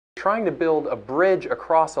trying to build a bridge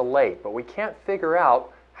across a lake, but we can't figure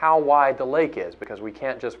out how wide the lake is because we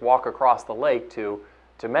can't just walk across the lake to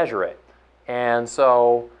measure it. And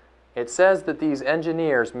so it says that these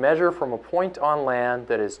engineers measure from a point on land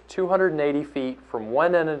that is 280 feet from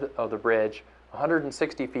one end of the bridge,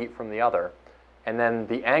 160 feet from the other, and then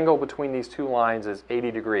the angle between these two lines is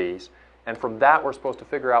 80 degrees. And from that we're supposed to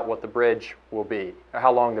figure out what the bridge will be, or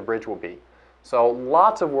how long the bridge will be. So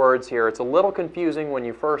lots of words here. It's a little confusing when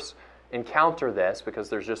you first encounter this because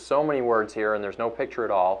there's just so many words here and there's no picture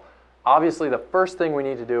at all. Obviously the first thing we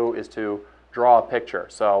need to do is to draw a picture.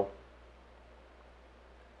 So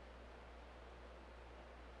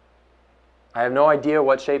I have no idea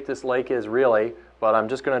what shape this lake is really, but I'm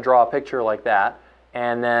just going to draw a picture like that.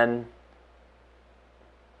 And then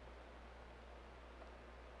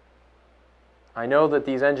I know that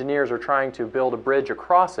these engineers are trying to build a bridge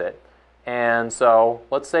across it. And so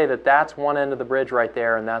let's say that that's one end of the bridge right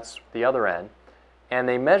there and that's the other end. And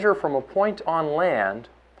they measure from a point on land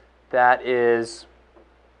that is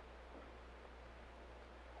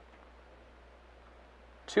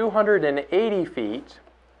 280 feet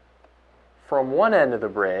from one end of the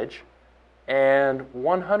bridge and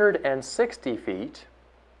 160 feet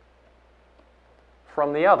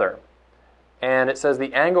from the other. And it says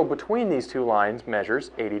the angle between these two lines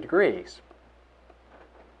measures 80 degrees.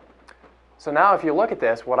 So now if you look at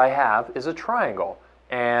this, what I have is a triangle.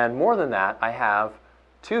 And more than that, I have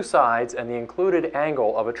two sides and the included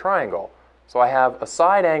angle of a triangle. So I have a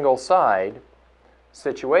side angle side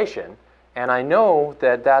situation, and I know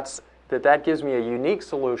that that gives me a unique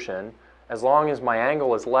solution as long as my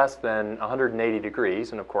angle is less than 180 degrees,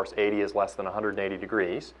 and of course 80 is less than 180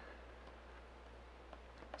 degrees.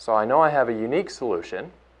 So I know I have a unique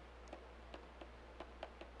solution.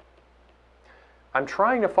 I'm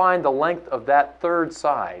trying to find the length of that third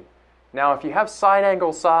side. Now if you have side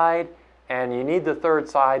angle side and you need the third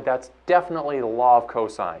side, that's definitely the law of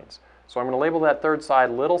cosines. So I'm going to label that third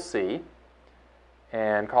side little c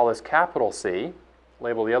and call this capital C.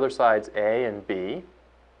 Label the other sides A and B.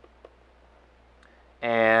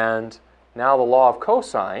 And now the law of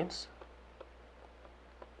cosines.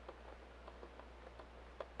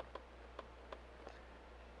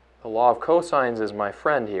 The law of cosines is my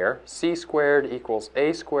friend here. C squared equals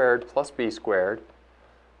A squared plus B squared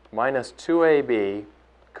minus 2AB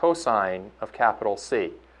cosine of capital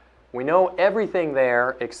C. We know everything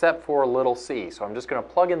there except for little c, so I'm just going to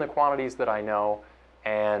plug in the quantities that I know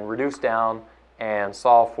and reduce down and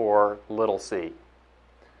solve for little c.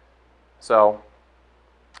 So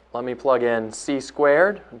let me plug in c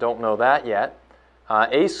squared. Don't know that yet.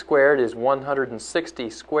 A squared is 160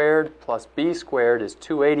 squared plus B squared is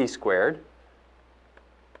 280 squared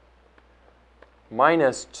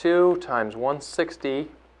minus 2 times 160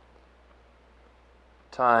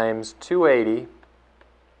 times 280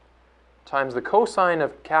 times the cosine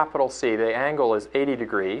of capital C. The angle is 80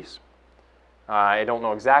 degrees. I don't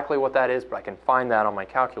know exactly what that is, but I can find that on my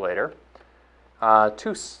calculator.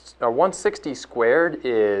 160 squared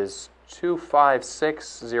is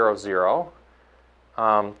 25600.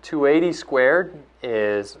 280 squared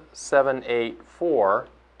is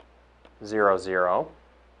 78400.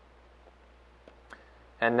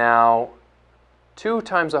 And now 2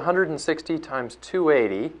 times 160 times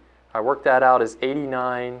 280, I worked that out as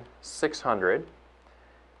 89,600.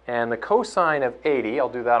 And the cosine of 80, I'll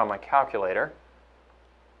do that on my calculator.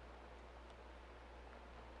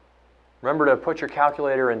 Remember to put your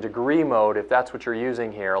calculator in degree mode if that's what you're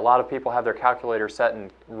using here. A lot of people have their calculator set in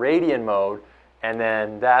radian mode, and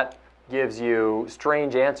then that gives you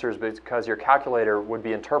strange answers because your calculator would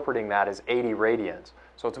be interpreting that as 80 radians.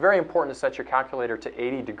 So it's very important to set your calculator to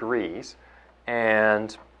 80 degrees.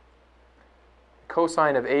 And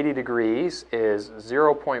cosine of 80 degrees is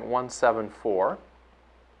 0.174.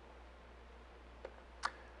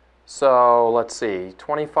 So let's see,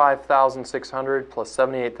 25,600 plus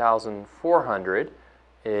 78,400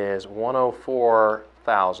 is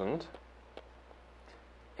 104,000.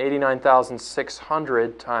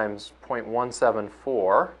 89,600 times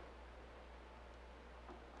 0.174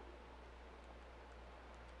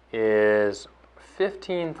 is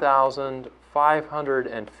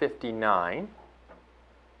 15,559.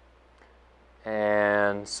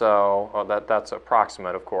 And so, that's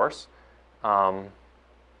approximate, of course.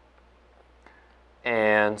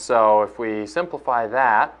 And so if we simplify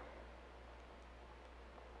that,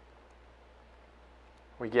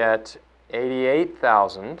 we get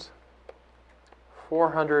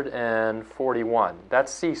 88,441.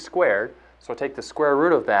 That's c squared, so take the square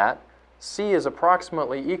root of that. C is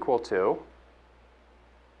approximately equal to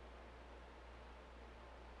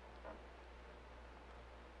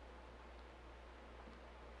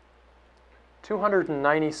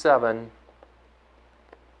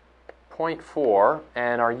 297.4,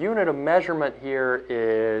 and our unit of measurement here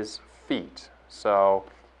is feet. So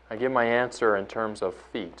I give my answer in terms of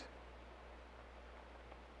feet.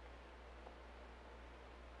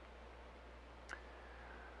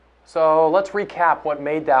 So let's recap what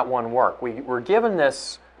made that one work. We were given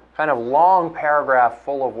this kind of long paragraph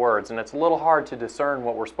full of words, and it's a little hard to discern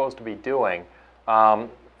what we're supposed to be doing.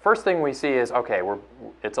 First thing we see is, okay,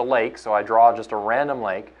 it's a lake, so I draw just a random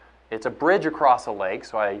lake. It's a bridge across a lake,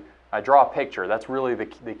 so I draw a picture. That's really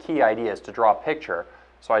the key idea, is to draw a picture.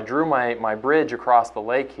 So I drew my bridge across the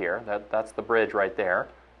lake here. That's the bridge right there.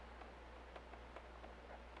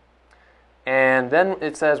 And then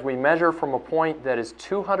it says we measure from a point that is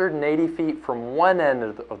 280 feet from one end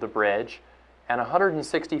of the bridge and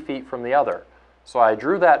 160 feet from the other. So I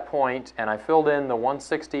drew that point and I filled in the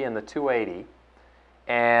 160 and the 280.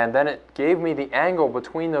 And then it gave me the angle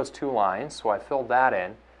between those two lines, so I filled that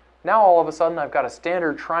in. Now all of a sudden I've got a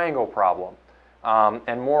standard triangle problem.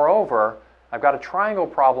 And moreover, I've got a triangle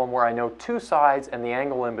problem where I know two sides and the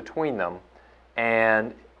angle in between them.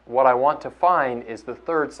 And what I want to find is the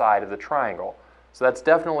third side of the triangle. So that's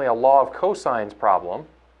definitely a law of cosines problem.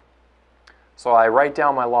 So I write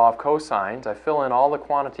down my law of cosines, I fill in all the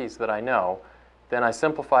quantities that I know, then I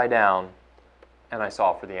simplify down, and I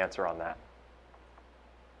solve for the answer on that.